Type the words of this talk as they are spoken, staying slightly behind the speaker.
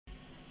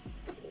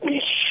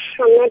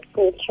I'm not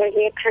good,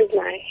 really. I can't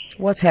lie.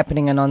 What's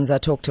happening, Anonza?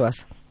 Talk to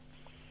us.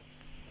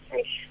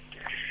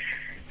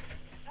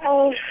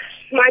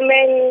 My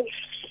man,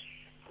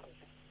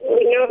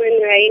 when we're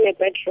in a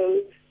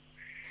bedroom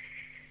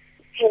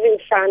having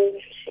fun,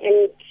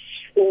 and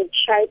we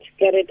try to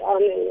get it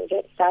on and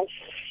get stuff,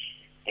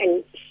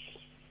 and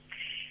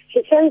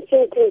he sends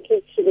something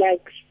to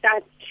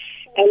start,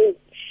 and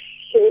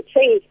he would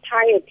say he's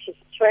tired, he's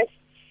stressed,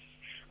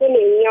 when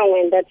he's young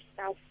and that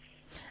stuff.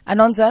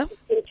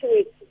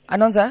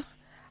 Anonza,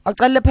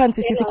 awuqalile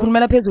phansi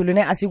sisikhulumela phezulu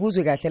ne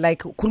asikuzwe kahle,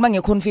 like khuluma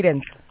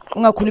ngeconfidence,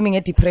 ungakhulumi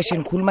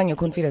ngedepression, khuluma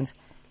ngeconfidence.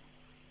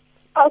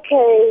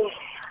 Okay,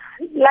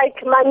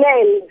 like my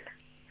man,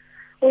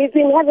 we've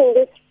been having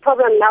this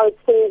problem now,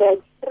 it's been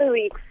like 3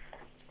 weeks.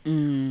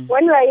 When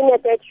we're in a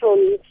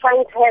bedroom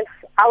trying to have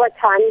our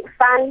time,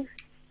 fun,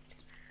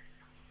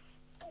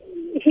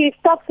 he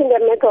stops in the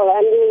middle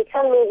and he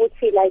tell me what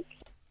he like,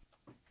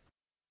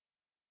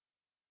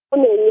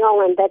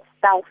 and that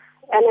stuff.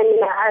 And I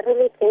mean, I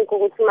really think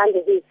what man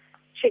is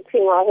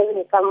cheating or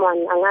having someone.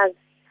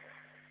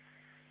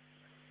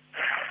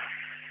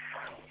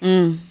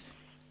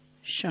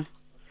 Sure.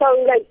 So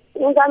like,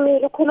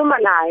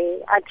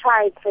 I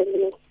tried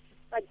to,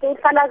 but those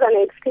fellas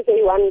are excuse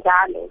one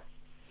darling.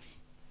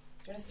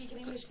 Do you want to speak in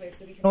English, babe,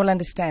 so we can all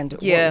understand?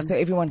 Yeah. So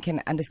everyone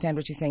can understand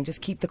what you're saying.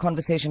 Just keep the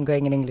conversation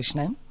going in English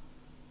now.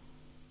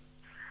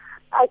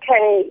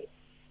 Okay.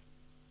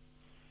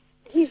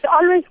 He's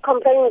always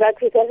complaining that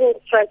he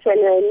doesn't stress when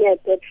we're in a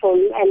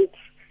bedroom and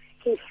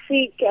he's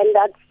sick and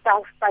that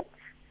stuff, but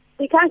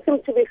we can't seem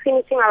to be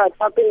finishing our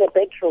job in the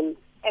bedroom.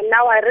 And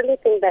now I really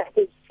think that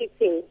he's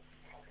cheating.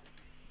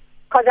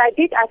 Because I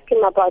did ask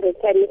him about it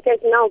and he said,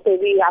 no,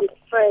 baby, I'm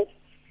stressed.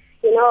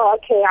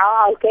 Okay,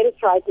 I'll get it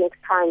right next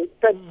time.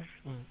 But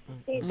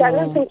he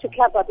doesn't seem to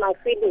care about my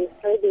feelings,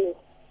 really.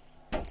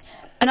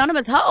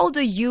 Anonymous, how old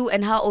are you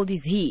and how old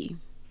is he?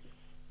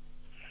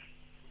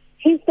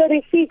 He's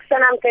 36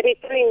 and I'm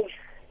 33.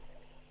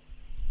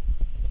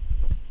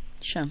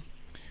 Sure.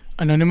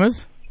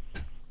 Anonymous?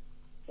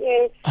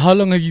 Yes. How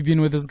long have you been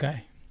with this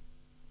guy?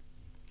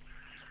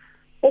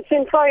 It's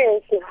been 4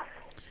 years now.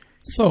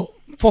 So,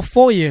 for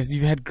 4 years,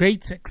 you've had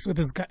great sex with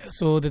this guy.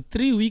 So, the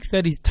 3 weeks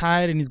that he's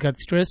tired and he's got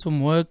stress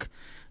from work,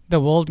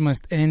 the world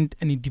must end,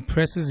 and it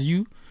depresses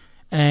you,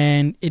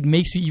 and it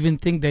makes you even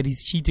think that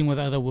he's cheating with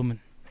other women.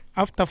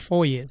 After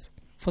 4 years,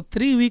 for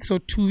 3 weeks or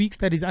 2 weeks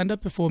that he's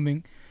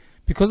underperforming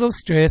because of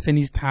stress and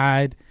he's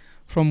tired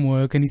from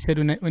work, and he said,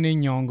 when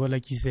nyongo,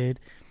 like you said,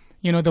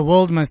 the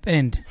world must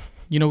end.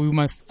 We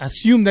must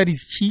assume that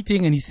he's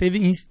cheating and he's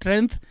saving his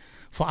strength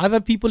for other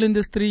people in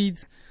the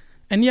streets.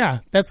 And yeah,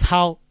 that's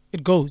how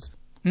it goes.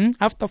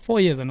 After 4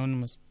 years,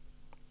 Anonymous.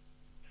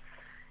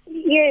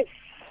 Yes.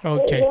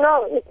 Okay.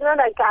 It's not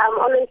like I'm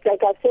always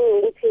like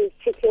assuming that he's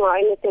cheating or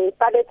anything.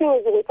 But the thing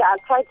is, I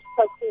tried to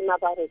talk to him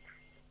about it.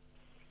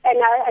 And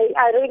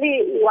I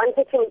really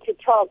wanted him to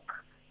talk.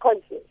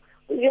 Because,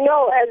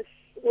 as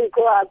we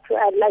grow up,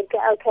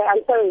 okay,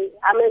 I'm sorry,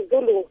 I'm a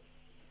Zulu,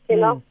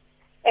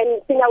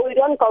 And, we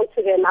don't go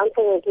to the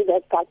mountain and do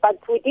that stuff. But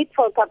we did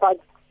talk about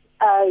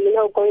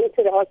going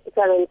to the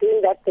hospital and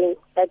doing that thing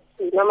that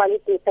we normally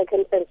do,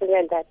 circumcision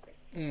and that.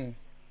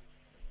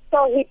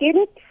 So he did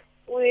it.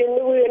 We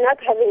were not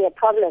having a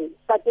problem.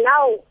 But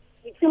now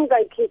it seems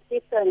like he's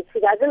different. He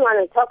doesn't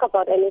want to talk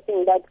about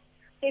anything. That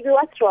maybe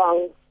what's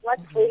wrong?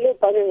 What's really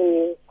bothering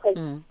you?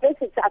 Because this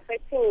is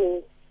affecting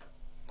me.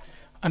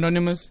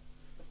 Anonymous,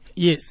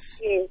 yes,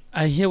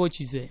 I hear what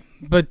you say.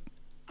 But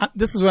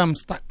this is where I'm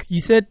stuck. You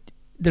said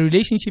the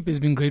relationship has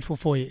been great for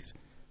 4 years.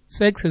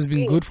 Sex has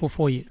been good for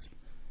 4 years.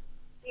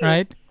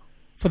 Right?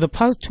 For the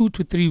past 2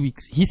 to 3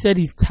 weeks, he said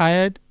he's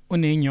tired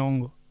on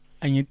nyongo.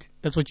 And yet,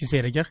 that's what you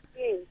said, right?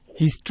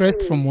 He's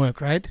stressed from work,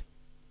 right?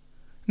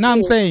 Now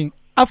I'm saying,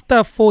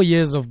 after 4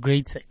 years of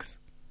great sex,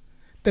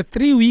 the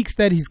 3 weeks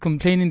that he's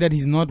complaining that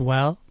he's not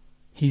well,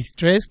 he's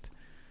stressed,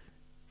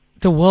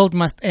 the world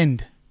must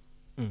end.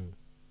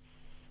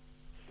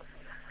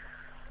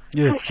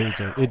 Yes,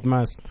 JJ, it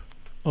must.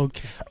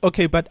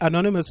 Okay, but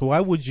Anonymous, why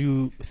would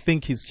you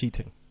think he's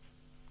cheating?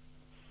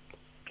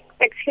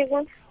 Excuse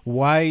me?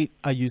 Why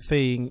are you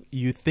saying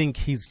you think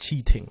he's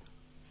cheating?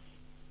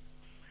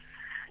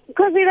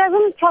 Because he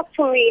doesn't talk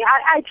to me.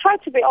 I try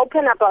to be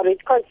open about it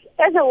because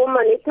as a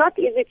woman, it's not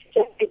easy to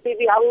just say,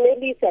 baby, I'll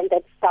maybe send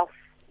that stuff.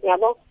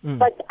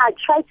 But I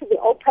try to be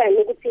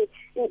open.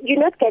 You're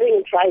not getting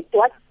it right.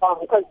 What's wrong?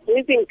 Because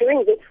we've been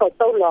doing this for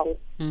so long.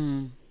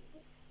 And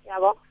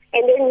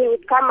then he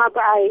would come up,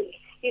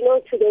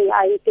 today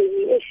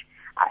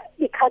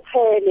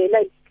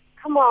like,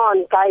 come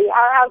on, guy.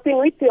 I've been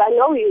with you. I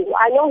know you.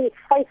 I know his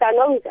face. I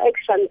know his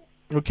actions.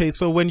 Okay,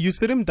 so when you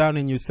sit him down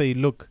and you say,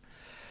 look,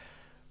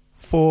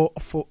 for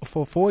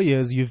 4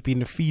 years, you've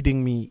been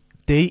feeding me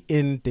day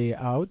in, day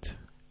out.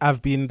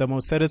 I've been the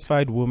most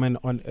satisfied woman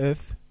on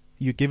earth.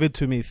 You give it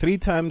to me 3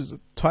 times,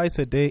 twice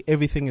a day.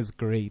 Everything is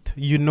great.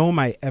 You know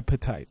my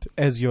appetite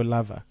as your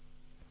lover.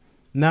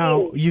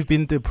 Now, you've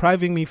been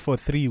depriving me for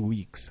 3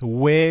 weeks.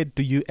 Where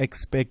do you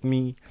expect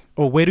me,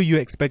 or where do you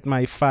expect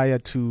my fire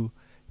to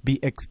be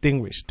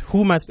extinguished?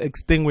 Who must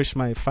extinguish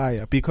my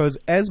fire? Because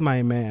as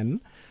my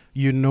man,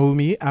 you know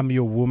me, I'm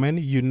your woman.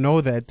 You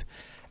know that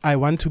I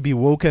want to be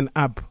woken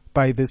up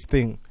by this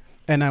thing.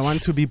 And I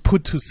want to be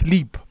put to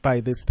sleep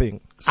by this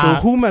thing. So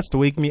who must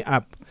wake me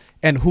up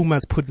and who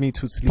must put me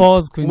to sleep?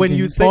 Pause, Quentin. When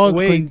you say, Pause,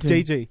 wait, Quentin.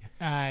 JJ,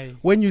 Aye.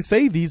 when you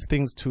say these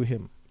things to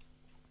him,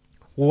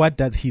 what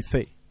does he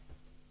say?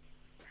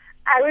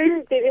 I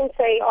really didn't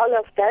say all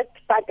of that,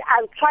 but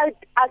I've tried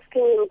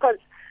asking him because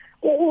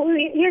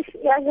yes,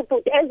 as a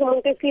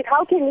said,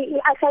 how can he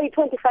actually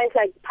 25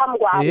 like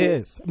Pamgwa?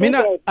 Yes.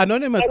 Mina,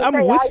 Anonymous,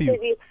 I'm with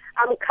you.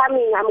 I'm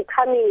coming,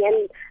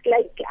 and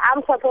like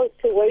I'm supposed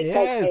to wait.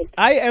 Yes,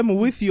 I am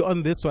with you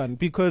on this one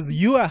because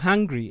you are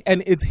hungry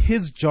and it's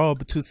his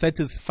job to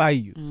satisfy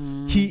you.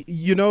 He,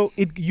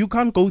 you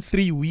can't go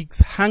 3 weeks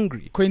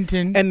hungry.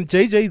 Quentin. And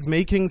JJ is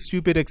making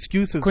stupid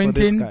excuses for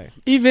this guy.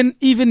 Even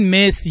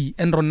Messi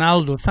and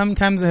Ronaldo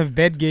sometimes have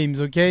bad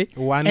games, okay?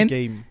 One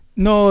game.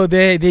 No,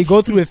 they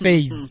go through a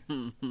phase.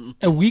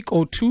 A week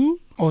or 2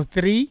 or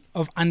 3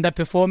 of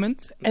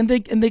underperformance and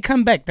they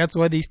come back. That's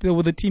why they still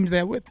with the teams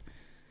they're with.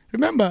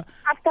 Remember?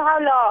 After how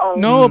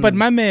long? No, but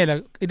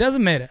Mamela, it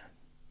doesn't matter.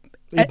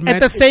 At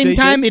the same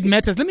time, it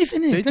matters. Let me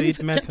finish. JJ,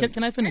 it matters.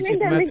 Can I finish? It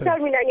matters.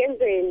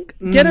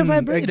 Get a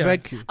vibrator.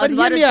 Exactly. I was But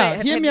about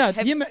to hear say, me out.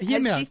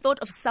 Has she thought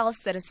of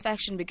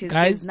self-satisfaction because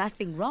Guys, there's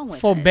nothing wrong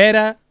with For it?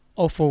 better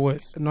or for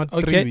worse. Not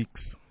Okay? 3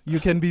 weeks. You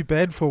can be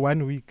bad for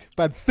 1 week,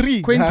 but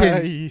 3.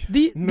 Quentin,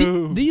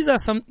 no. these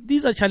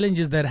are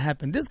challenges that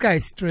happen. This guy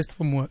is stressed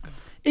from work.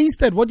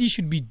 Instead, what you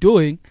should be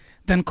doing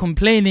than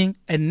complaining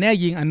and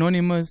nagging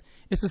Anonymous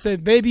is to say,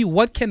 baby,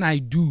 what can I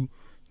do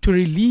to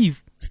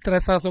relieve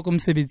stress?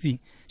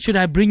 Should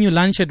I bring you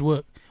lunch at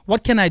work?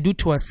 What can I do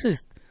to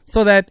assist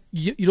so that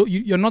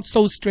you're not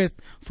so stressed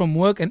from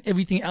work and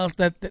everything else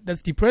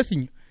that's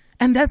depressing you?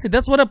 And that's it.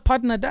 That's what a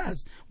partner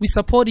does. We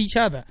support each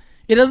other.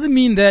 It doesn't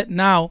mean that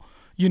now,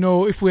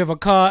 if we have a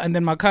car and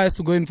then my car has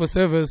to go in for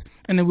service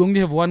and then we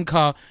only have one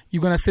car,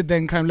 you're going to sit there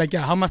and cry like,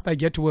 yeah, how must I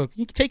get to work?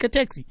 You take a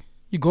taxi.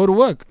 You go to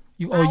work.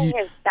 I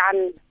have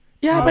done.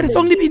 Yeah, but it's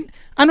only been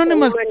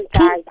Anonymous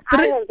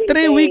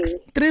 3 weeks.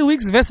 3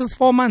 weeks versus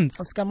 4 months.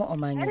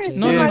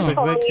 No. Yes,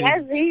 exactly.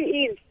 As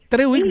he is.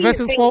 3 weeks He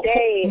versus is 4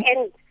 day,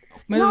 and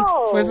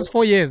versus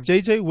 4 years.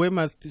 JJ, where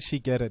must she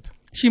get it?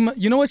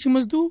 You know what she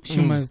must do? She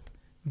must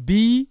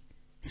be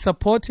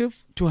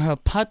supportive to her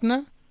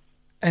partner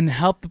and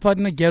help the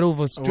partner get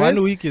over stress.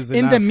 1 week is In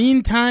enough. the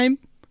meantime,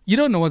 you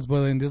don't know what's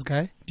bothering this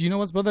guy. Do you know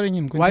what's bothering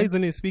him? Quentin? Why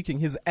isn't he speaking?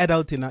 He's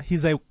adult enough.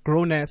 He's a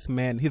grown-ass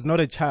man. He's not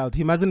a child.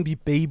 He mustn't be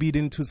babied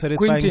into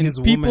satisfying Quentin, his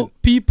woman.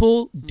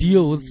 people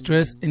deal with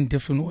stress in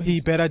different ways.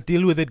 He better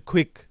deal with it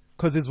quick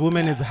because his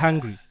woman is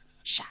hungry.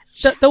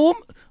 The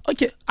woman.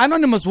 Okay,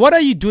 Anonymous, what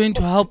are you doing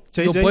to help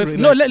your JJ, boyfriend?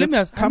 relax. No, let Just me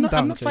ask. calm I'm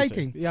down, not JJ.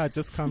 fighting. Yeah,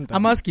 just calm down.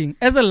 I'm asking,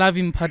 as a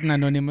loving partner,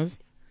 Anonymous,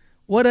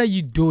 what are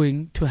you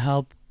doing to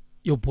help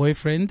your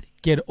boyfriend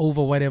get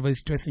over whatever is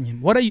stressing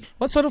him? What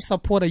sort of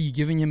support are you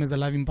giving him as a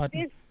loving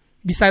partner?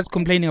 Besides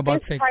complaining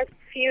about sex.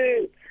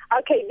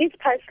 This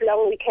past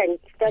long weekend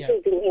that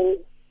we've been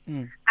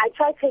in, I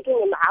tried taking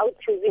him out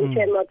to visit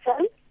a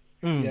motel,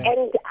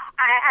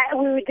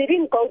 and we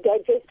didn't go there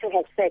just to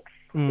have sex.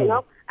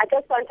 I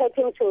just wanted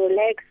him to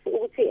relax.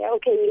 We say,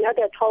 okay, we're not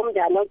at home,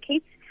 there are no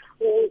kids.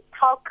 We will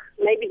talk,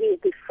 maybe he'll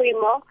be free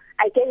more.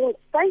 I gave him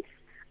space.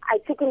 I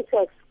took him to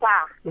a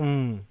spa.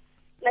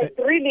 Like,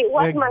 really,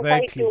 what must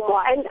I do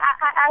more? And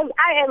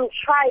I am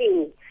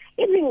trying.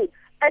 Even,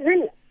 as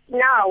in,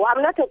 now,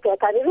 I'm not at work.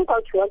 I didn't go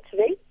to work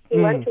today. He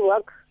went to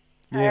work.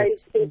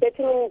 Yes. He's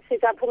getting in,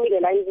 sit up for me,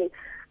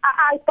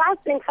 I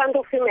passed in front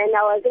of him and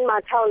I was in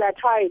my towel. I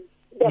tried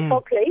the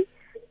foreplay.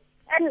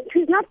 And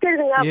he's not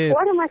getting up. Yes.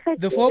 What am I saying?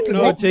 The foreplay,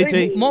 No,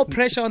 JJ. more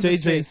pressure on the JJ,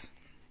 stress.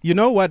 you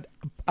know what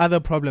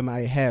other problem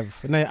I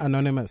have,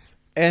 Anonymous,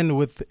 and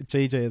with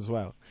JJ as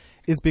well,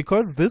 is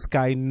because this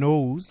guy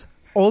knows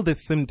all the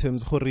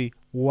symptoms, Hori,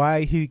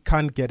 why he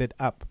can't get it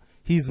up.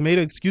 He's made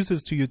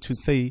excuses to you to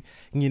say,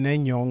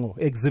 Ngine Nyongo,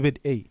 Exhibit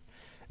A.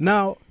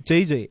 Now,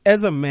 JJ,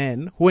 as a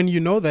man, when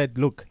you know that,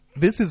 look,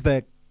 this is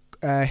the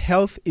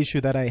health issue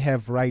that I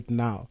have right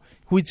now,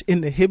 which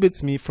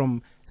inhibits me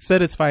from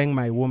satisfying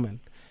my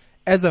woman.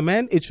 As a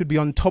man, it should be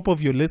on top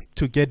of your list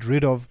to get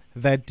rid of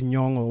that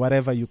nyong or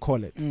whatever you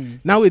call it.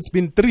 Now it's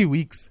been 3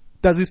 weeks.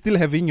 Does he still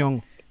have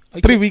nyong?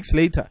 Okay. 3 weeks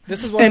later.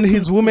 And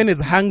his woman is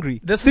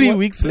hungry. 3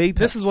 weeks later.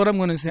 This is what I'm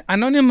going to say.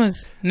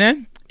 Anonymous,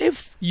 ne?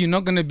 If you're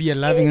not going to be a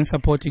loving and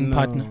supporting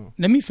partner,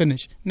 let me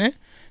finish. Ne?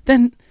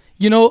 Then,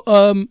 you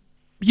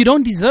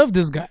don't deserve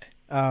this guy.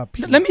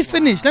 Let me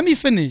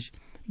finish.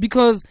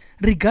 Because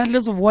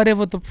regardless of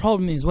whatever the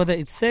problem is, whether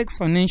it's sex,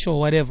 financial, or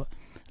whatever,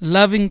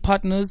 loving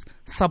partners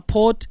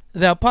support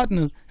their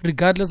partners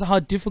regardless of how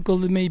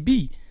difficult it may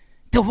be.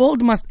 The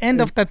world must end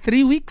after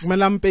 3 weeks.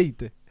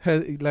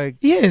 Like,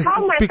 yes,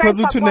 because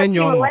when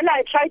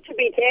I try to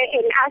be there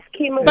and ask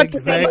him,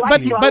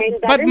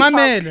 but my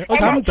man,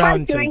 calm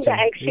down, JJ.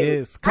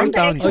 Yes, calm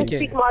down, JJ.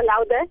 Speak more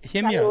louder.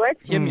 Hear me out.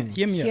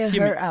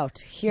 Hear her out.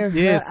 Hear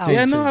Yes, her out.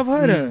 Yeah, no, I've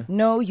heard her.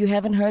 No, you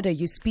haven't heard her.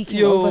 You're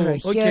speaking over her.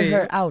 Hear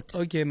her out.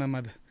 Okay, my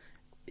mother.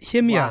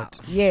 hear me out.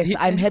 Yes,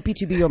 I'm happy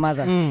to be your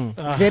mother.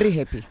 Very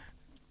happy.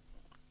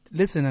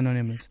 Listen,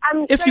 Anonymous.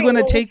 I'm if you're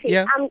gonna saying, take,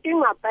 yeah, I'm doing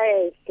my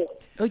best.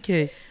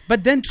 okay,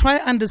 but then try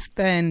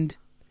understand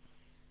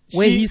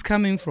where he's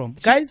coming from,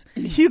 guys.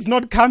 He's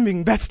not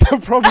coming. That's the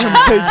problem,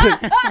 JJ.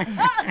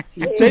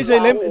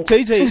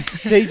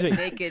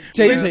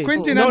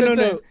 Quentin, no,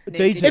 understand.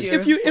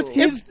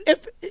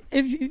 JJ.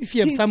 If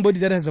you have somebody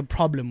that has a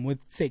problem with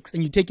sex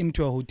and you take him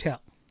to a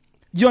hotel,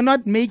 you're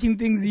not making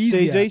things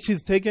easier. JJ,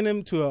 she's taken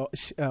him to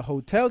a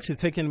hotel. She's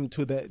taken him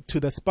to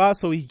the spa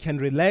so he can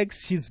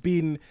relax. She's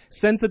been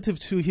sensitive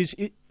to his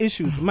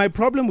issues. My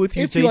problem with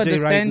you,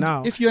 JJ, right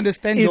now, if you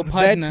understand is your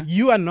partner, that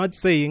you are not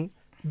saying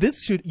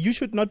you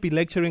should not be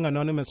lecturing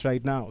Anonymous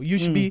right now. You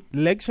should be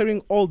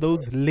lecturing all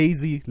those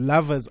lazy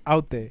lovers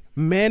out there,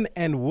 men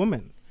and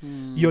women.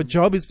 Your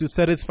job is to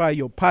satisfy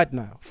your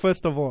partner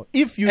first of all.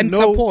 If you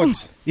know,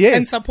 support, yes,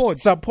 and support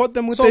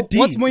them with the D.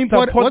 What's more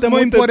important? Support them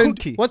with the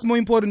cookie. What's more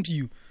important to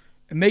you?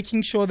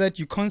 Making sure that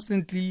you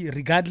constantly,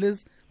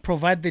 regardless,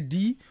 provide the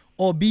D,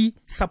 or be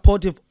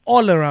supportive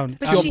all around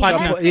But to your she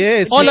partner. has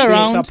Yes, all JJ,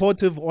 around.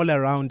 supportive all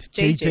around.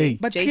 JJ,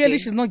 But JJ. clearly,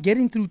 she's not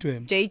getting through to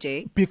him.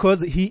 JJ.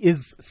 because he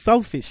is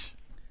selfish.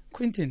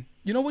 Quentin,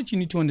 you know what you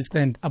need to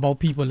understand about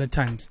people at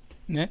times?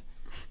 Ne?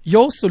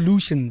 Your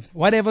solutions,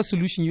 whatever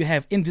solution you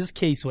have, in this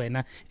case,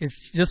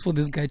 is just for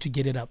this guy to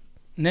get it up.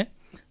 Ne?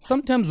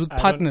 Sometimes with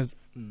partners,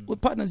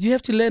 you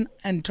have to learn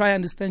and try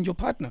understand your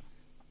partner.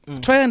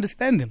 Try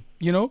understand them.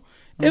 You know,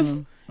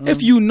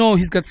 if you know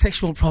he's got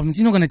sexual problems,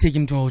 you're not going to take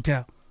him to a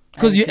hotel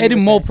because you're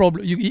adding more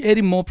problem. You're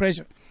adding more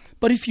pressure.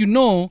 But if you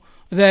know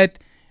that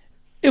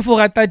if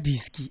we're at that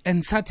Diski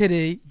and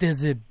Saturday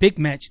there's a big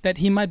match that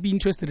he might be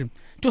interested in,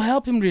 to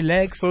help him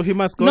relax. So he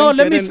must go and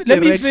get an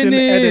erection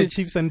at the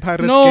Chiefs and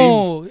Pirates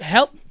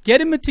game. Get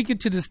him a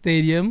ticket to the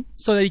stadium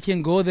so that he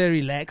can go there,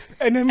 relax.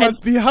 And it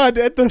must be hard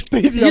at the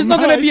stadium. He's not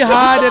going to be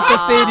hard at the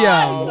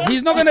stadium.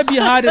 He's not going to be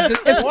hard at the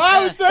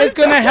It's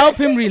going to help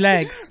him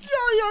relax.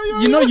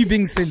 You know you're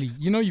being silly.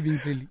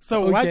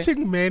 So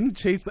watching men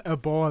chase a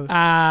ball on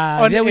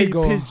on there we a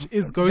go. pitch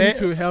is going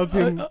to help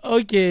him.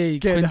 Okay,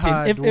 get Quentin.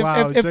 hard. If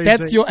Wow,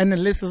 that's JJ. your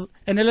analysis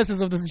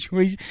of the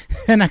situation,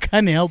 then I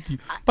can't help you.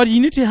 But you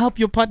need to help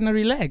your partner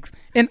relax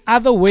in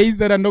other ways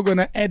that are not going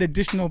to add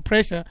additional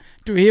pressure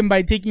to him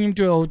by taking him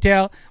to a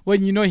hotel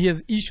when you know he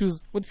has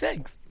issues with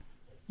sex.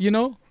 You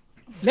know,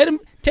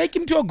 take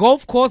him to a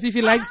golf course if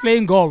he likes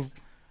playing golf.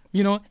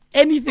 You know,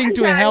 anything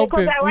to help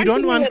him. We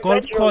don't want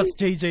golf course,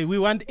 JJ. We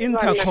want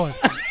intercourse.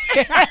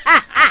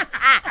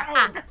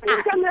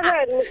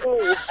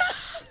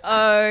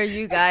 Oh,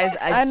 you guys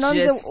are Anonza,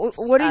 just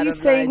what are out you of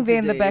saying line there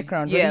in the today.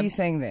 background? What Yeah. are you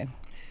saying there?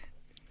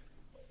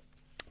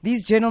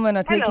 These gentlemen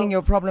are taking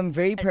your problem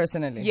very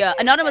personally. Yeah,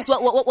 Anonymous,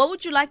 what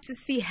would you like to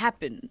see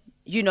happen?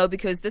 You know,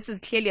 because this is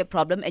clearly a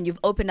problem and you've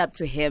opened up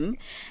to him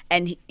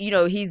and, you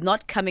know, he's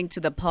not coming to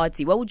the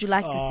party. What would you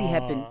like to see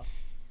happen?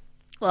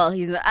 Well,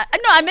 he's not.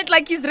 No, I meant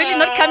like he's really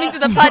not coming to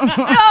the party.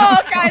 No,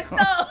 guys,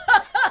 no.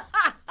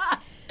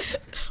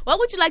 What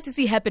would you like to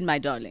see happen, my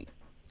darling?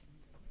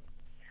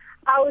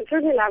 I would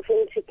really love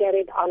him to get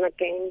it on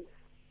again.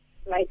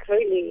 Like,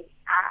 really.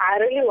 I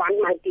really want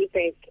my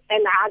D-back.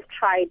 And I've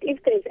tried.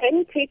 If there's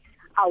any tips,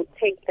 I'll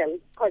take them.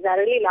 Because I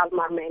really love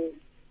my man.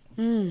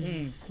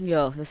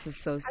 Yo, this is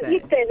so sad.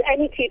 If there's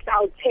any tips,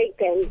 I'll take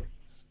them.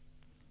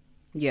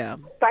 Yeah.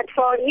 But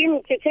for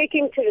him to take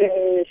him to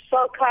the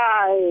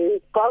soccer,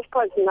 golf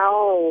course,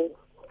 no.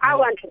 I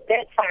want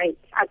that side.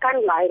 I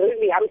can't lie,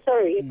 really. I'm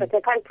sorry, but I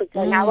can't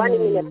pretend. I want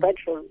him in a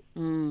bedroom.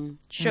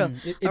 Sure.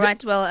 All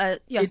right. Well,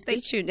 stay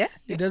tuned. Yeah.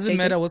 It doesn't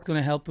matter what's going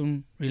to help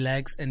him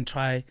relax and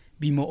try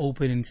be more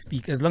open and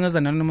speak. As long as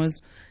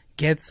Anonymous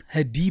gets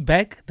her D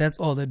back, that's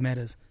all that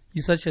matters.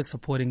 You're such a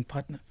supporting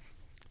partner.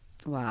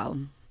 Wow.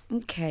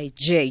 Okay,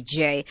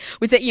 JJ.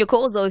 We take your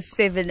calls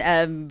 087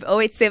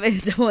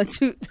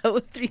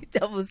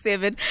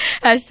 #8722377.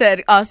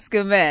 Hashtag Ask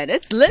a Man.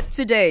 It's lit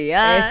today.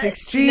 It's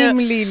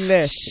extremely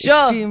lit.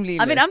 Sure. Extremely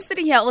lit. I mean, I'm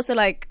sitting here also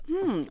like,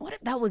 what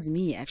if that was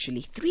me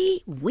actually?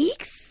 3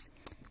 weeks?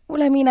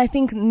 Well, I mean, I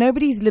think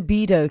nobody's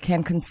libido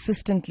can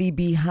consistently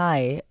be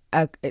high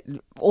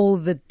all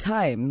the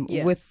time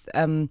with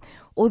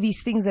all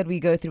these things that we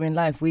go through in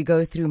life. We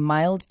go through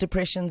mild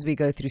depressions, we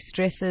go through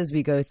stresses,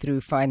 we go through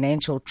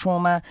financial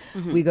trauma,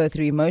 we go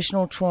through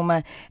emotional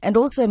trauma, and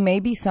also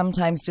maybe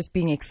sometimes just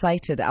being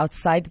excited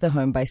outside the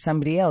home by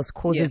somebody else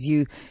causes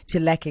you to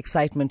lack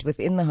excitement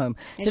within the home.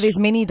 So there's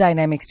many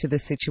dynamics to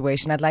this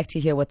situation. I'd like to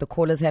hear what the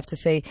callers have to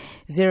say.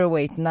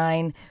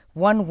 089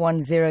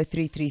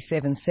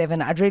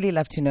 1103377. I'd really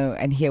love to know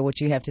and hear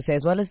what you have to say,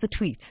 as well as the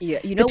tweets. Yeah,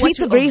 you know the what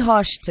tweets are very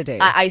harsh today.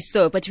 I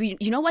saw, but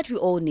you know what we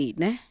all need,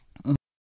 ne?